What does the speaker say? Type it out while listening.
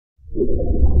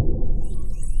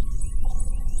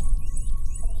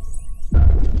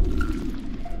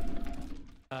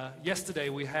Yesterday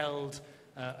we held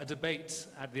a debate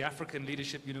at the African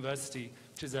Leadership University,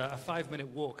 which is a 5-minute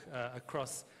walk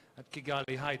across at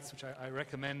Kigali Heights, which I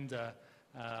recommend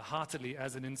heartily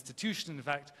as an institution. In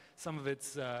fact, some of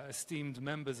its esteemed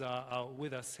members are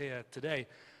with us here today.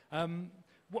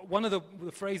 One of the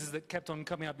phrases that kept on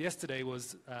coming up yesterday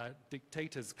was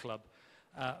Dictators Club.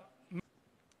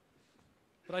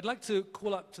 But I'd like to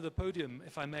call up to the podium,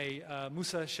 if I may,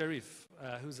 Musa Sharif,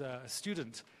 who's a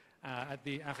student at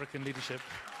the African Leadership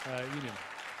Union.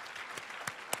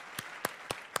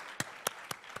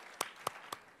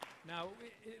 Now,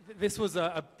 this was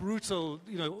a brutal,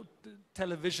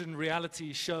 television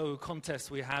reality show contest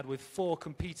we had with 4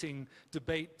 competing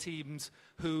debate teams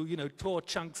who, tore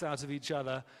chunks out of each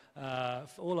other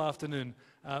all afternoon.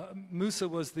 Musa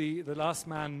was the last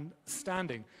man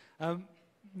standing.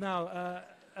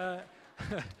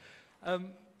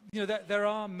 There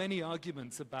are many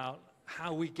arguments about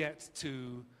how we get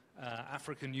to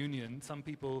African Union. Some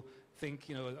people think,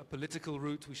 a political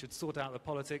route, we should sort out the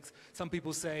politics. Some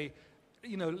people say,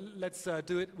 let's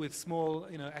do it with small,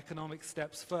 economic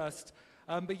steps first.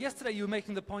 But yesterday you were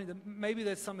making the point that maybe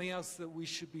there's something else that we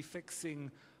should be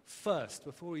fixing first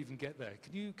before we even get there.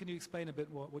 Can you explain a bit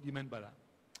what you meant by that?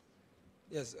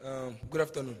 Yes, good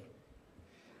afternoon.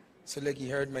 So like you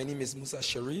heard, my name is Musa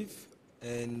Sharif,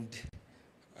 and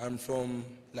I'm from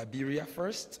Liberia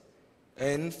first,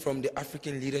 and from the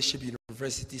African Leadership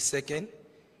University second,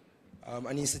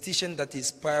 an institution that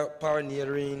is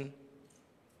pioneering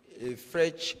a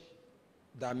fresh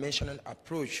dimensional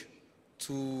approach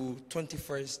to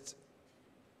 21st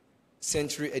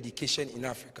century education in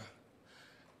Africa.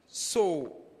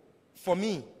 So, for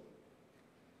me,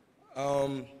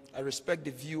 I respect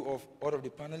the view of all of the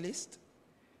panelists.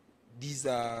 These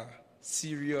are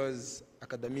serious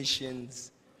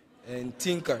academicians and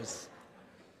thinkers.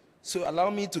 So allow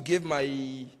me to give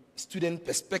my student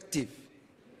perspective.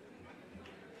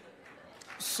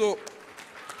 So,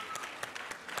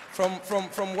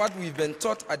 from what we've been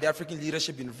taught at the African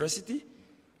Leadership University,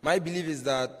 my belief is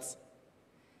that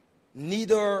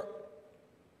neither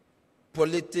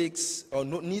politics, or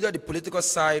neither the political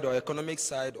side or economic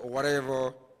side or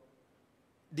whatever,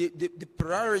 the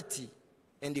priority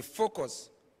and the focus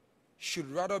should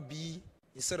rather be,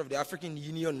 instead of the African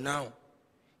Union now,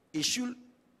 it should,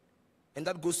 and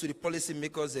that goes to the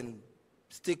policymakers and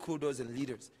stakeholders and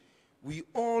leaders, we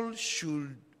all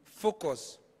should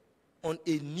focus on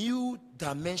a new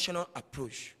dimensional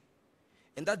approach.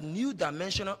 And that new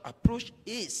dimensional approach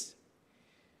is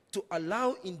to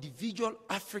allow individual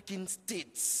African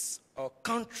states or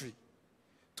country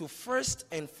to first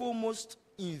and foremost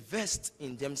invest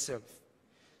in themselves.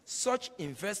 Such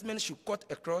investment should cut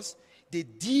across the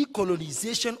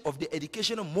decolonization of the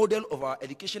educational model of our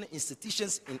educational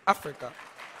institutions in Africa,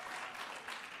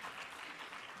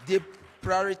 the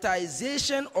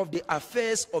prioritization of the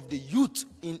affairs of the youth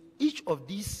in each of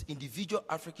these individual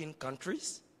African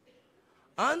countries,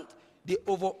 and the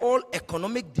overall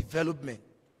economic development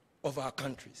of our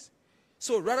countries.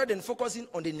 So rather than focusing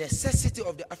on the necessity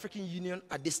of the African Union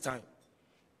at this time,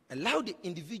 allow the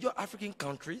individual African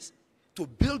countries to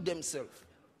build themselves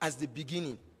as the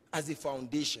beginning, as the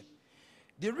foundation.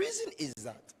 The reason is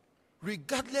that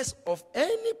regardless of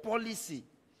any policy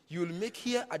you will make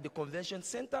here at the convention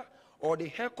center or the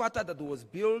headquarters that was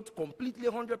built completely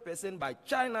 100% by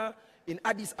China in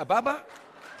Addis Ababa,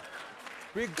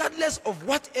 regardless of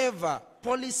whatever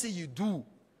policy you do,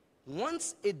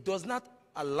 once it does not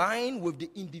align with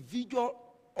the individual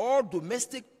or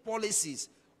domestic policies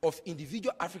of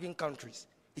individual African countries,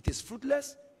 it is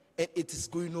fruitless and it is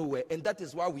going nowhere. And that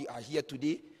is why we are here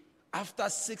today, after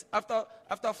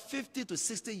 50 to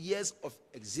 60 years of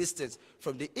existence,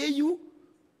 from the AU,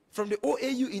 from the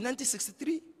OAU in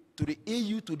 1963 to the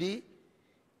AU today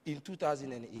in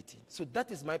 2018. So that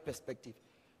is my perspective.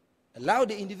 Allow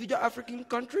the individual African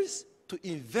countries to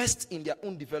invest in their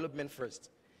own development first.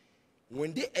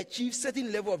 When they achieve certain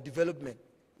level of development,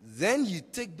 then you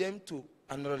take them to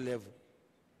another level.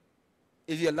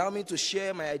 If you allow me to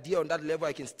share my idea on that level,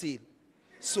 I can still.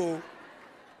 So,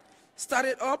 start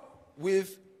it up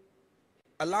with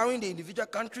allowing the individual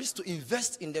countries to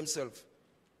invest in themselves.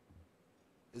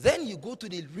 Then you go to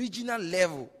the regional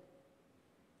level,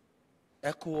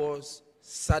 ECOWAS,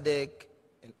 SADC,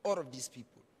 and all of these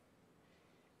people.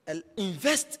 And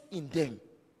invest in them.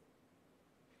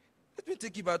 Let me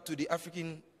take you back to the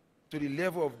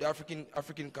level of the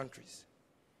African countries.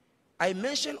 I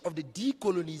mentioned of the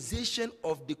decolonization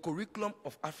of the curriculum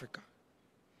of Africa.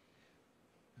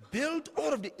 build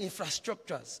all of the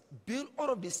infrastructures, build all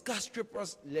of the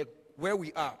skyscrapers like where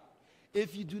we are,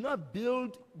 if you do not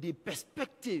build the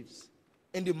perspectives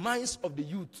in the minds of the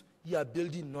youth, you are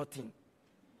building nothing.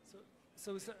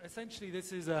 So essentially,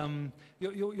 this is,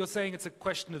 you're saying it's a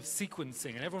question of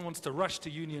sequencing, and everyone wants to rush to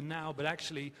union now, but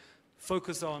actually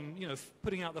focus on,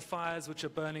 putting out the fires which are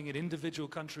burning in individual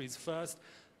countries first,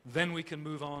 then we can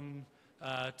move on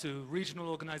to regional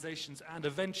organizations and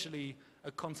eventually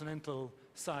a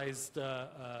continental-sized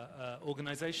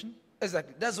organization?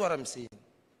 Exactly, that's what I'm saying.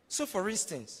 So for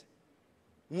instance,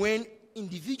 when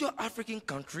individual African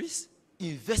countries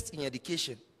invest in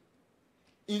education,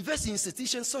 invest in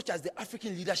institutions such as the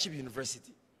African Leadership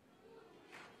University,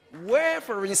 where,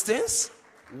 for instance,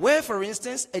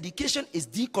 education is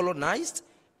decolonized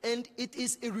and it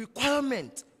is a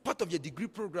requirement, part of your degree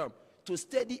program, to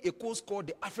study a course called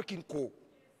the African Core.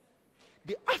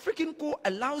 The African Core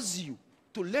allows you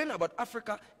to learn about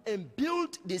Africa and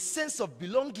build the sense of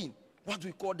belonging, what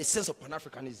we call the sense of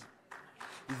Pan-Africanism.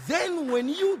 Then when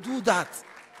you do that,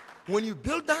 when you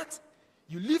build that,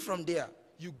 you leave from there,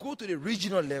 you go to the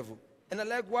regional level. And I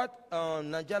like what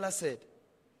Najala said.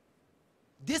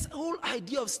 This whole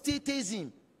idea of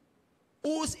statism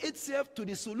owes itself to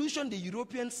the solution the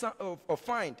Europeans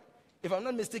find. If I'm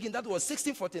not mistaken, that was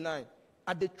 1649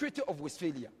 at the Treaty of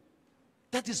Westphalia.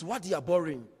 That is what they are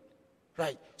borrowing.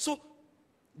 Right? So,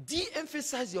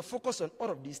 de-emphasize your focus on all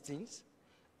of these things.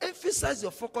 Emphasize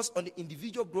your focus on the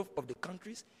individual growth of the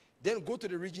countries. Then go to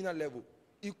the regional level.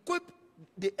 Equip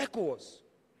the ECOWAS.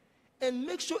 And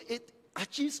make sure it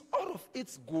achieves all of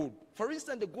its goal. For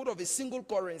instance, the goal of a single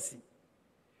currency.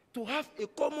 To have a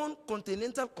common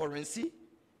continental currency,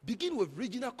 begin with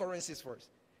regional currencies first.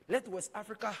 Let West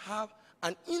Africa have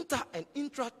an inter and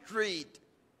intra-trade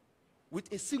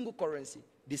with a single currency.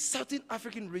 The Southern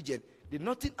African region, the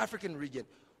Northern African region.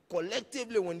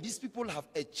 Collectively, when these people have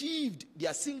achieved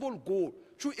their single goal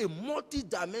through a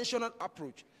multi-dimensional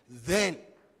approach, then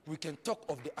we can talk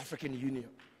of the African Union.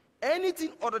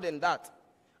 Anything other than that,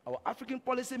 our African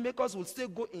policy makers will still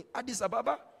go in Addis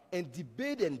Ababa and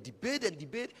debate and debate and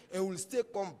debate, and will still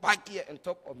come back here and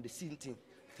talk of the same thing.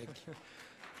 Thank you.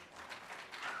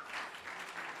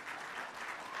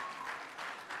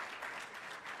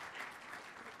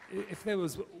 If there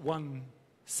was one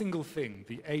single thing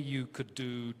the AU could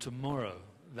do tomorrow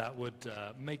that would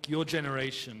make your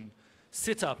generation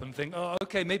sit up and think, oh,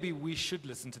 okay, maybe we should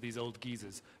listen to these old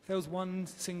geezers. If there was one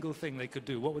single thing they could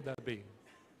do, what would that be?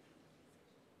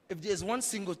 If there's one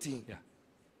single thing, yeah,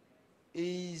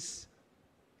 is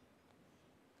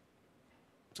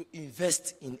to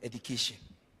invest in education.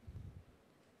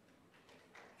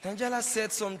 Tangela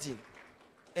said something,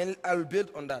 and I'll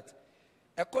build on that.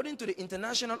 According to the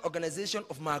International Organization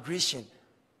of Migration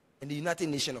and the United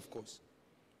Nations, of course,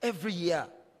 every year,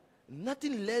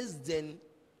 nothing less than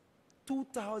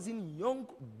 2,000 young,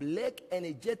 black,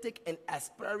 energetic, and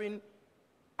aspiring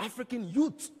African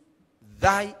youth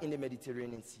die in the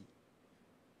Mediterranean Sea.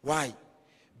 Why?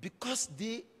 Because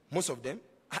most of them,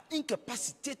 are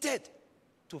incapacitated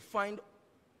to find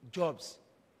jobs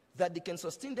that they can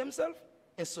sustain themselves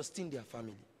and sustain their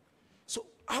family. So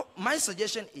my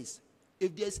suggestion is,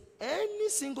 if there's any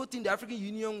single thing the African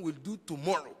Union will do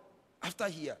tomorrow, after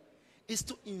here, is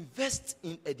to invest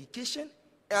in education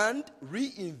and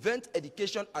reinvent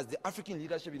education as the African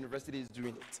Leadership University is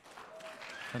doing it.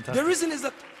 Fantastic. The reason is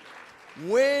that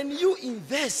when you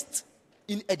invest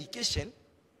in education,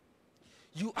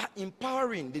 you are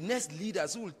empowering the next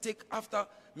leaders who will take after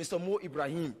Mr.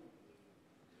 Ibrahim,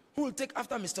 who will take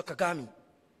after Mr. Kagame.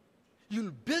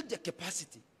 You'll build their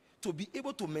capacity to be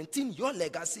able to maintain your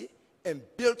legacy and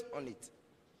build on it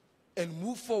and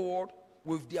move forward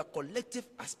with their collective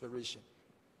aspiration.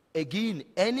 Again,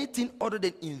 anything other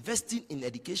than investing in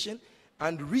education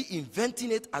and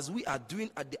reinventing it as we are doing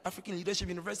at the African Leadership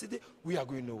University, we are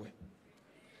going nowhere.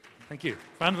 Thank you.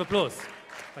 Round of applause.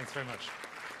 Thanks very much.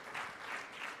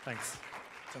 Thanks.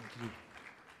 Thank you.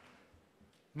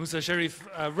 Musa Sharif,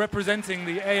 representing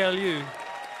the ALU.